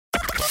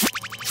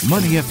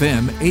Money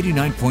FM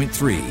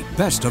 89.3,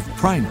 best of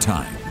prime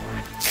time.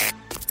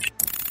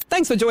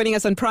 Thanks for joining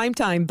us on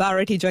Primetime.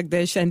 Bharati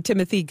Jagdish and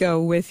Timothy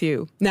Go with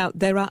you. Now,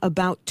 there are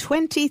about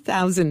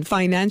 20,000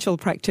 financial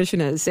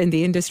practitioners in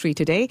the industry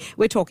today.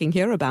 We're talking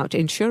here about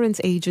insurance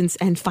agents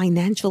and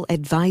financial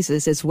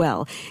advisors as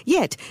well.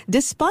 Yet,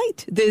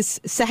 despite this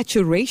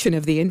saturation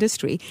of the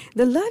industry,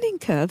 the learning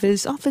curve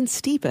is often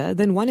steeper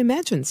than one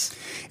imagines.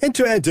 And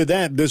to add to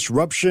that,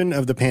 disruption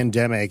of the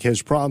pandemic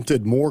has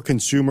prompted more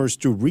consumers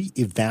to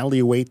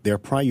reevaluate their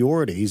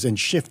priorities and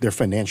shift their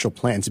financial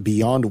plans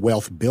beyond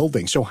wealth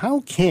building. So how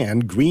can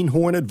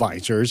Greenhorn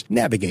advisors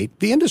navigate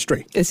the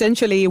industry?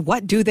 Essentially,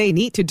 what do they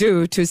need to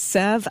do to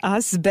serve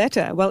us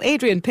better? Well,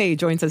 Adrian Pei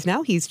joins us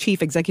now. He's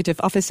Chief Executive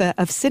Officer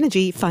of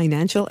Synergy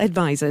Financial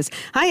Advisors.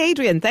 Hi,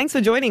 Adrian. Thanks for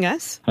joining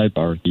us. Hi,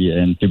 Bharati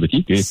and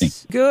Timothy. Good evening.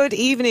 Good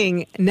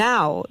evening.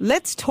 Now,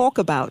 let's talk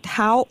about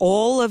how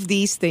all of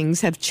these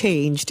things have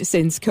changed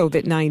since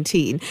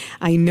COVID-19.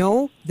 I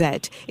know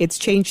that it's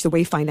changed the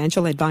way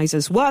financial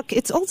advisors work.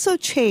 It's also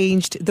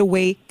changed the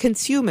way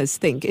consumers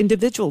think,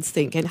 individuals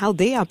think, and how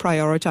they are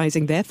prioritizing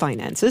their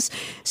finances.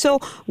 So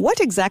what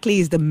exactly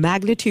is the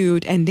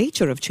magnitude and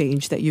nature of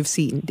change that you've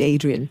seen,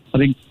 Adrian? I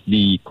think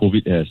the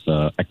COVID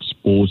has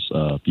exposed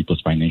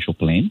people's financial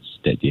plans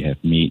that they have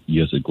made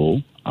years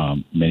ago.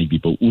 Many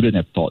people wouldn't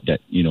have thought that,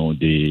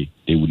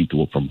 they would need to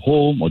work from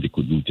home or they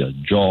could lose their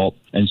job.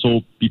 And so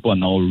people are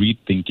now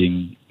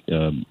rethinking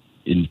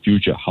in the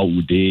future, how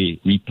would they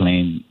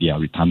replan their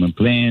retirement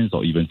plans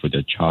or even for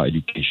their child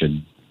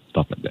education,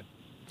 stuff like that.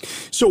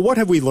 So what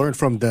have we learned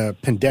from the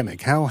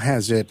pandemic? How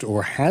has it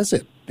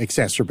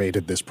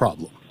exacerbated this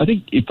problem? I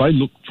think if I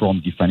look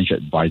from the financial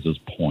advisor's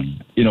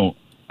point,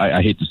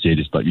 I hate to say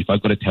this, but if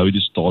I've got to tell you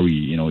this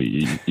story,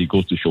 it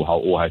goes to show how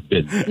old I've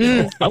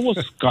been. I was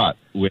scarred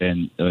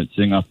when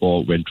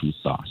Singapore went through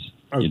SARS,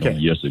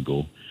 years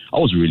ago. I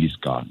was really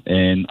scarred.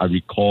 And I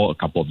recall a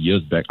couple of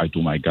years back, I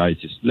told my guys,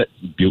 let's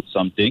build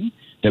something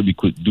that we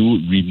could do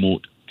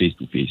remote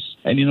face-to-face.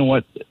 And you know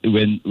what?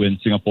 When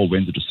Singapore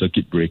went to the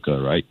circuit breaker,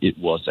 right, it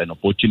was an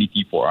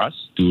opportunity for us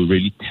to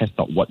really test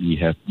out what we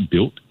have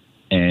built.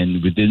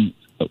 And within,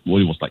 it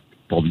was like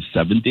probably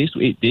 7 days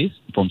to 8 days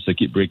from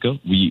circuit breaker,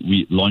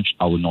 we launched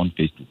our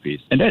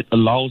non-face-to-face. And that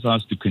allows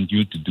us to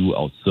continue to do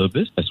our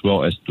service as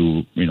well as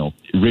to,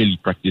 really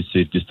practice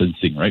safe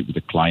distancing, right, with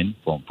the client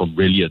from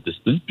really a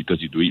distance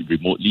because you do it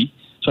remotely.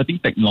 So I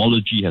think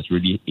technology has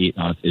really aided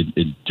us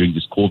in during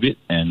this COVID,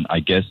 and I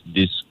guess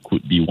this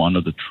could be one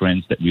of the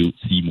trends that we'll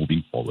see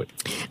moving forward.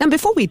 And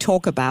before we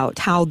talk about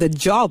how the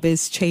job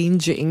is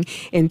changing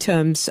in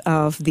terms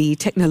of the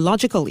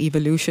technological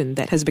evolution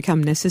that has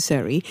become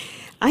necessary,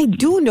 I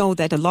do know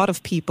that a lot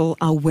of people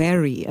are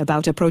wary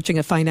about approaching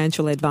a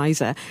financial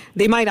advisor.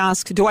 They might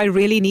ask, do I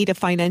really need a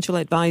financial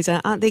advisor?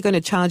 Aren't they going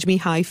to charge me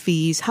high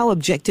fees? How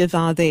objective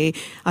are they?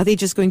 Are they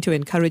just going to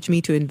encourage me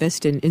to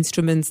invest in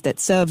instruments that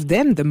serve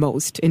them the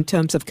most in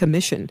terms of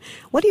commission?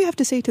 What do you have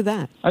to say to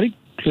that? I think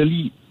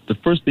clearly the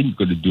first thing you've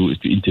got to do is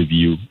to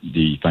interview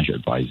the financial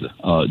advisor.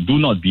 Do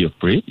not be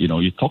afraid.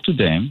 You talk to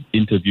them,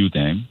 interview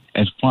them,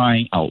 and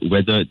find out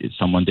whether it's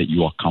someone that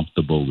you are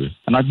comfortable with.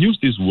 And I've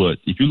used this word.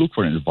 If you look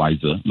for an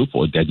advisor, look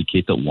for a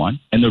dedicated one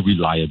and a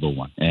reliable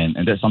one. And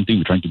that's something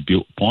we're trying to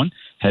build upon,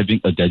 having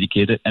a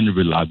dedicated and a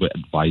reliable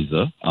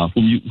advisor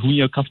whom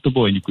you're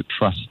comfortable and you could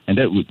trust. And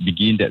that would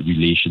begin that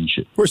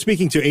relationship. We're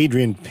speaking to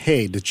Adrian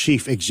Pei, the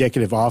Chief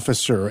Executive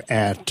Officer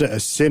at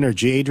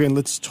Synergy. Adrian,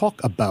 let's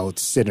talk about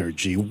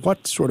Synergy.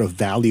 What sort of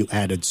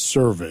value-added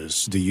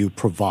service do you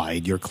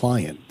provide your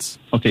clients?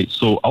 Okay,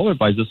 so our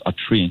advisors are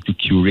trained to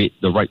curate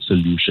the right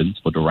solutions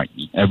for the right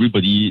need.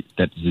 Everybody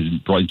that is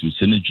brought into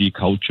Synergy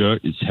culture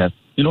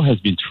has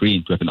been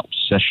trained to have an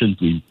obsession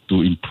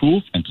to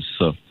improve and to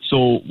serve.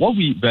 So what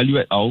we value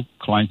at our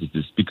clients is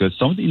this, because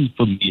some of the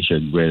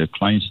information where the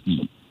clients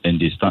need and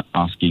they start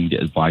asking the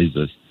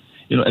advisors,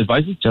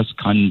 advisors just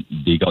can't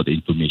dig out the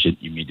information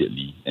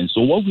immediately. And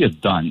so what we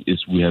have done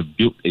is we have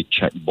built a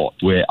chatbot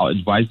where our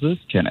advisors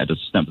can, at a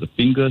snap of the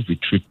fingers,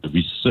 retrieve the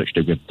research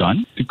that we have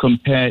done to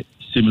compare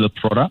similar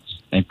products,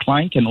 and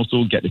client can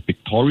also get a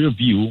pictorial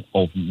view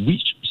of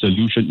which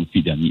solution will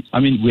fit their needs. I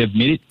mean, we have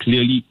made it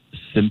clearly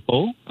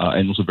simple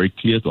and also very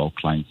clear to our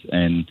clients.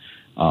 And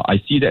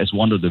I see that as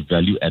one of the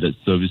value-added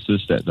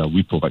services that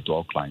we provide to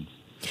our clients.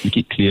 Make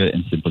it clear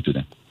and simple to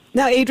them.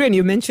 Now, Adrian,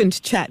 you mentioned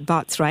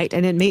chatbots, right?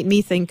 And it made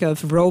me think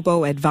of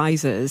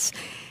robo-advisors.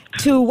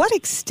 To what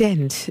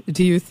extent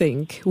do you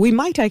think we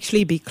might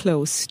actually be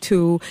close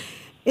to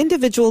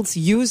individuals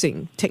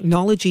using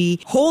technology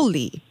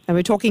wholly? And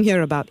we're talking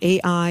here about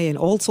AI and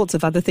all sorts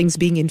of other things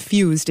being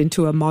infused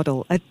into a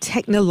model, a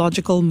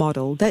technological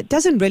model that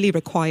doesn't really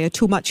require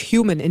too much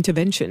human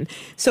intervention.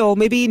 So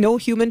maybe no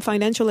human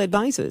financial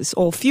advisors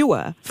or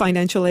fewer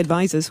financial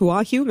advisors who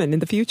are human in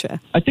the future.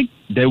 I think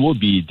there will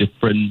be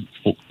different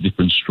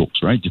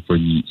strokes, right?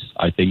 Different needs.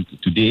 I think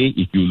today,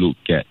 if you look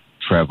at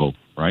travel,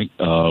 right?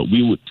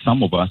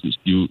 Some of us would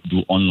still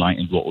do online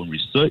and do our own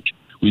research.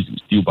 We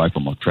still buy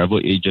from a travel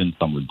agent.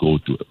 Some would go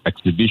to an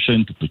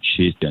exhibition to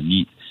purchase their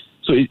needs.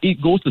 So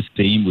it goes the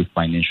same with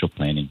financial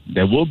planning.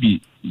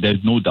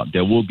 There's no doubt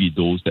there will be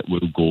those that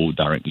will go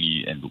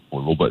directly and look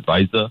for a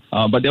robo-advisor,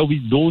 but there will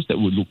be those that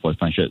will look for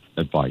financial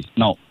advice.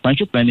 Now,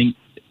 financial planning,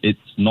 it's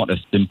not as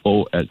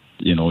simple as,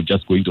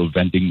 just going to a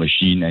vending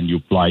machine and you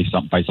buy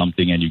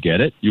something and you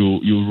get it.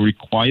 You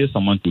require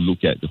someone to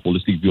look at the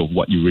holistic view of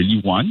what you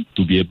really want,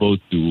 to be able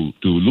to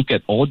look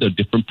at all the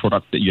different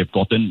products that you have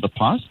gotten in the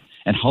past,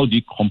 and how do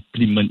you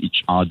complement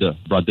each other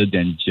rather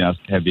than just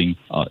having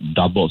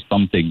double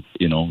something,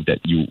 that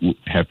you would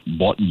have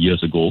bought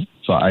years ago.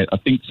 So I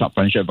think some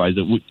financial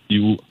advisor would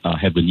still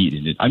have a need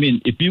in it. I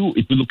mean, if you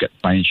look at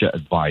financial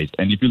advice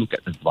and if you look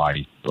at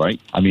advice, right?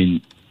 I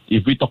mean,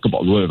 if we talk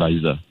about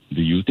robo-advisor,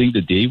 do you think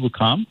the day will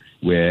come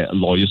where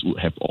lawyers would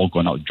have all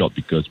gone out of job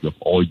because we've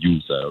all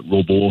used a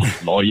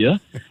robo-lawyer?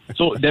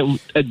 So that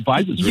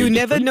advice is You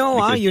never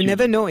know, You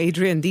never know,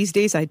 Adrian. These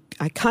days, I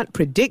can't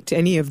predict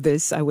any of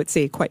this, I would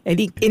say,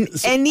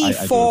 any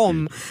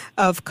form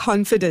of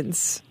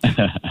confidence.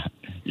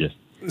 Yes.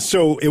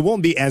 So it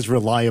won't be as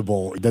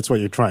reliable, that's what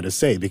you're trying to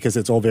say, because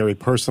it's all very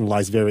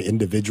personalized, very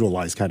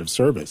individualized kind of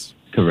service.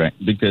 Correct,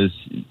 because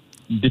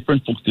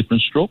different folks,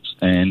 different strokes,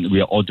 and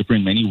we are all different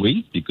in many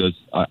ways, because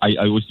I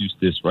always use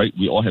this, right?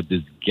 We all have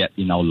this gap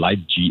in our life,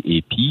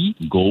 GAP,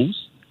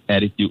 goals,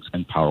 attitudes,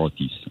 and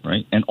priorities,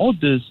 right? And all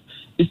this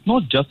is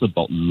not just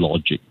about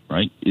logic,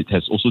 right? It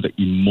has also the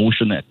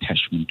emotional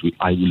attachment to it.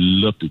 I would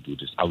love to do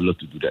this. I would love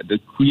to do that. The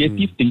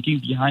creative thinking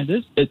behind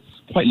this, it's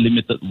quite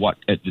limited what,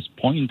 at this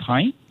point in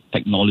time,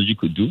 technology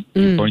could do.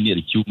 You probably need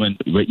a human.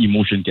 Where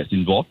emotion gets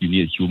involved, you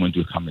need a human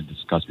to come and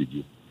discuss with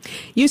you.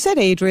 You said,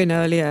 Adrian,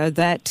 earlier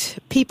that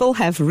people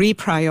have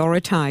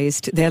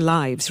reprioritized their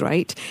lives,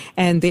 right?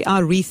 And they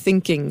are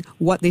rethinking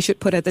what they should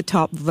put at the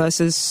top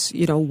versus,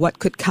 what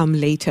could come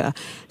later.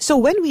 So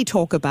when we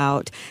talk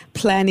about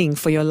planning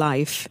for your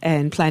life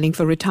and planning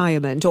for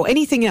retirement or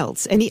anything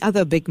else, any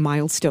other big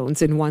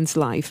milestones in one's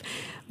life,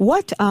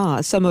 what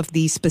are some of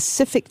the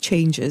specific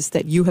changes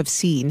that you have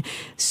seen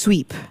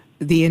sweep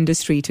the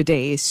industry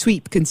today,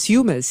 sweep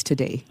consumers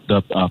today?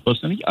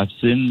 Personally, I've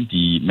seen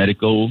the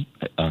medical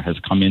has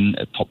come in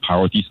at top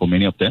priorities for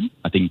many of them.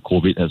 I think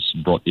COVID has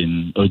brought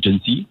in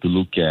urgency to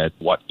look at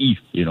what if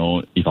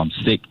I'm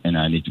sick and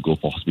I need to go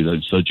for hospital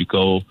and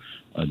surgical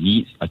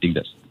needs. I think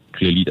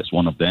that's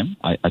one of them.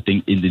 I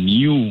think in the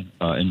new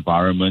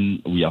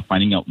environment, we are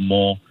finding out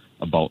more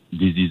about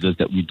diseases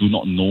that we do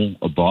not know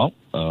about.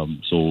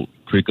 So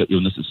critical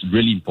illness is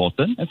really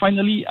important. And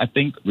finally, I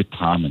think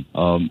retirement.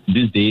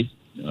 These days,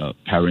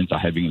 parents are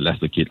having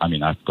lesser kids. I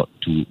mean, I've got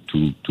two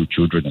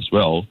children as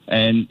well.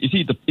 And you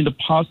see, in the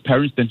past,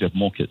 parents tend to have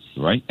more kids,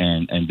 right?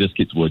 And these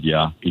kids were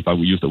if I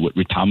would use the word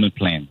retirement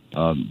plan.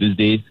 These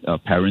days,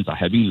 parents are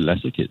having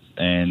lesser kids.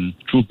 And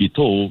truth be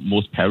told,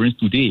 most parents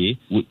today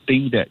would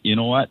think that,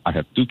 I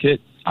have 2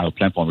 kids. I'll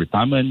plan for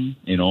retirement,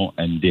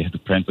 and they have to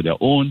plan for their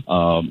own.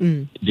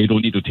 They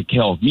don't need to take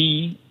care of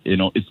me. And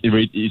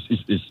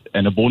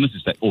the bonus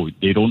is that, hopefully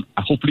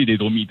they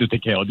don't need to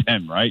take care of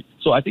them, right?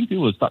 So I think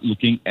people will start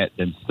looking at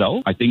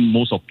themselves. I think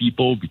most of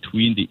people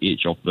between the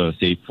age of,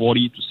 say,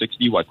 40 to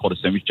 60, what I call the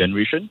sandwich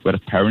generation, where the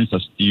parents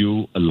are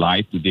still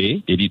alive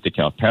today, they need to take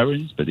care of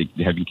parents, but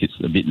they're having kids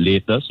a bit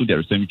later, so they're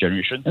a sandwich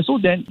generation. And so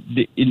then,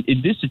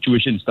 in this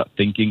situation, start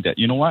thinking that,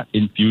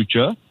 in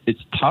future,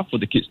 it's tough for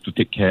the kids to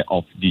take care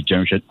of the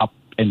generation up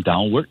and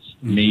downwards.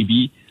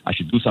 Maybe I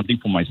should do something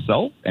for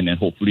myself, and then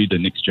hopefully the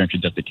next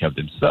generation just take care of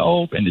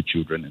themselves and the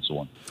children and so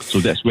on. So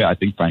that's where I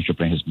think financial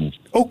planning has moved.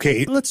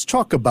 Okay, let's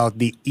talk about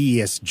the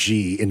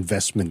ESG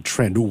investment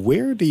trend.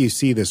 Where do you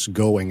see this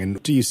going,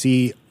 and do you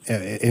see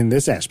in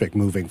this aspect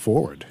moving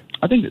forward?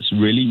 I think it's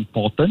really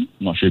important.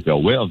 I'm not sure if you're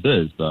aware of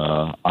this.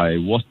 I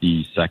was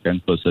the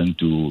second person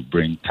to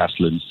bring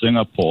Tesla in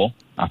Singapore.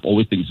 I've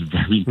always think it's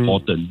very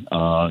important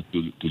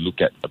to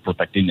look at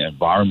protecting the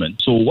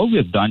environment. So what we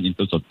have done in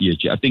terms of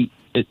ESG, I think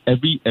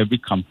every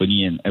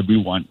company and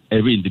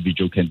every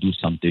individual can do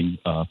something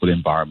for the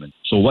environment.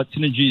 So what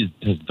Synergy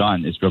has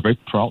done is we're very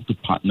proud to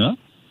partner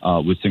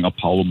with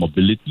Singapore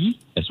Mobility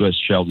as well as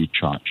Shell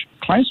Recharge.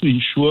 Clients who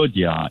insure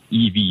their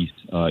EVs,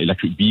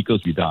 electric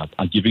vehicles with us,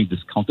 are giving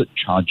discounted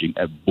charging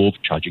at both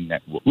charging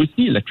networks. We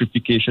see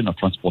electrification of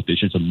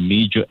transportation as a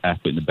major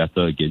effort in the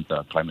battle against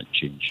climate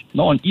change.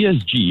 Now on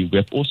ESG, we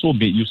have also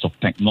made use of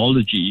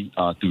technology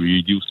to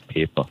reduce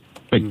paper.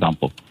 For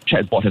example,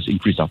 chatbot has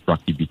increased our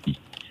productivity.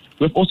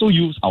 We have also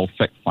used our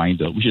fact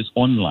finder, which is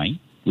online,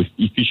 with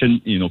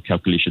efficient,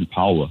 calculation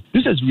power.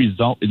 This has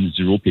resulted in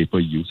zero paper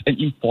use and,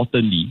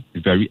 importantly,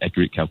 very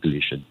accurate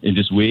calculation. In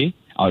this way,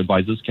 our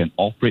advisors can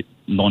operate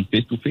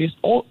non-face-to-face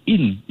or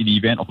in the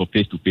event of a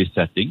face-to-face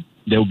setting,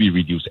 there will be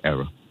reduced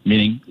error,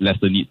 meaning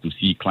lesser need to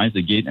see clients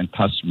again and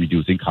thus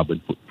reducing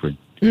carbon footprint.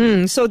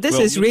 So this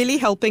is really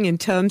helping in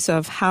terms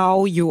of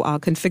how you are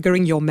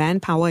configuring your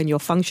manpower and your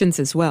functions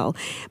as well.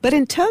 But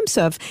in terms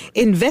of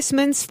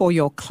investments for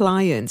your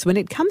clients, when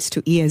it comes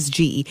to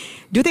ESG,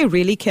 do they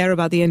really care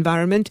about the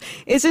environment?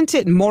 Isn't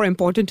it more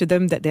important to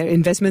them that their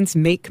investments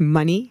make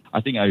money?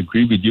 I think I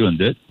agree with you on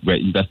that, where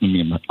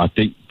investment, I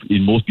think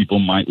in most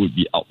people's mind would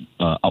be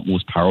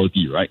utmost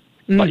priority, right?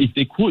 But if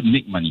they could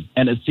make money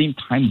and at the same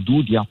time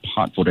do their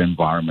part for the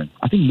environment,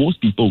 I think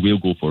most people will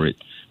go for it.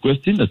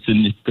 We've seen a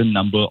significant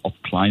number of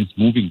clients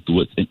moving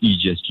towards an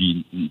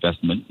ESG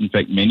investment. In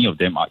fact, many of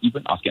them are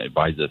even asking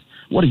advisors,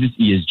 what is this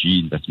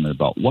ESG investment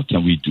about? What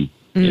can we do?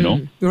 You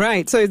know?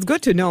 Right. So it's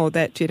good to know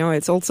that,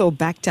 it's also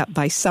backed up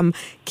by some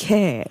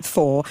care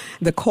for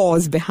the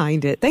cause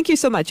behind it. Thank you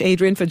so much,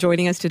 Adrian, for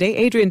joining us today.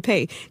 Adrian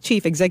Pei,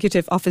 Chief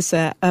Executive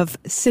Officer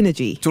of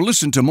Synergy. To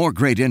listen to more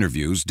great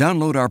interviews,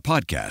 download our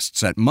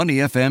podcasts at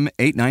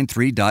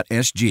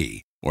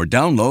moneyfm893.sg or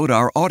download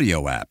our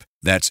audio app.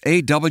 That's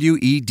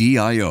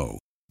AWEDIO.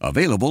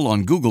 Available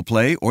on Google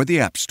Play or the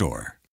App Store.